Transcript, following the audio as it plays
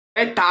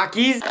Red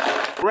Takis?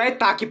 Red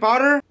Taki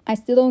powder? I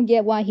still don't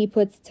get why he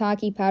puts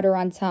Taki powder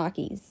on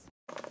Takis.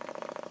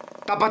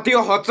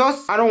 Tapatio hot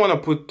sauce? I don't want to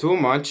put too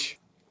much.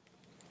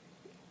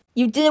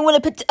 You didn't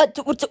want to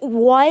put...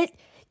 what?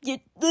 You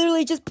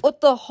literally just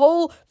put the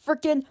whole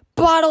freaking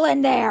bottle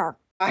in there!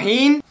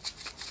 Tahin?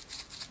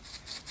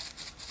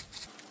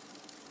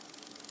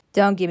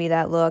 Don't give me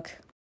that look.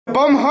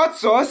 Bomb hot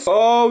sauce?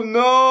 Oh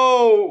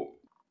no!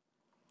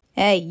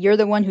 Hey, you're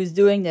the one who's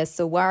doing this,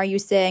 so why are you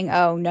saying,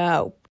 oh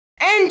no?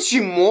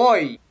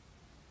 Enchimoy!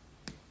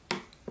 Where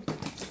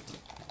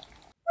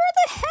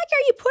the heck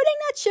are you putting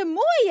that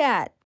chamoy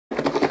at?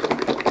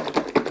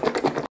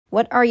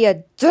 What are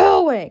you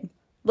doing?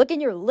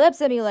 Licking your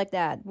lips at me like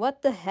that.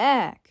 What the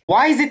heck?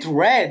 Why is it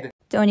red?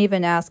 Don't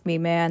even ask me,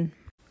 man.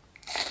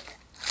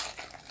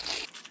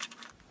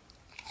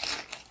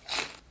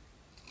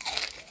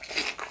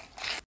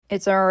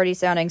 It's already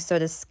sounding so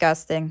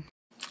disgusting.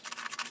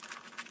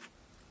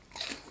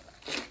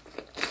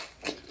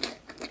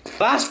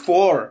 Last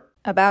 4.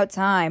 About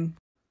time.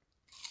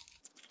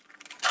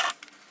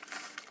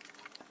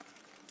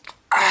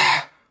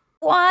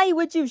 Why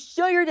would you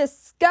show your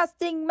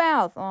disgusting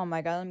mouth? Oh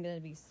my god, I'm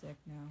gonna be sick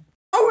now.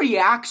 No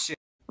reaction.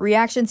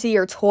 Reaction to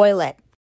your toilet.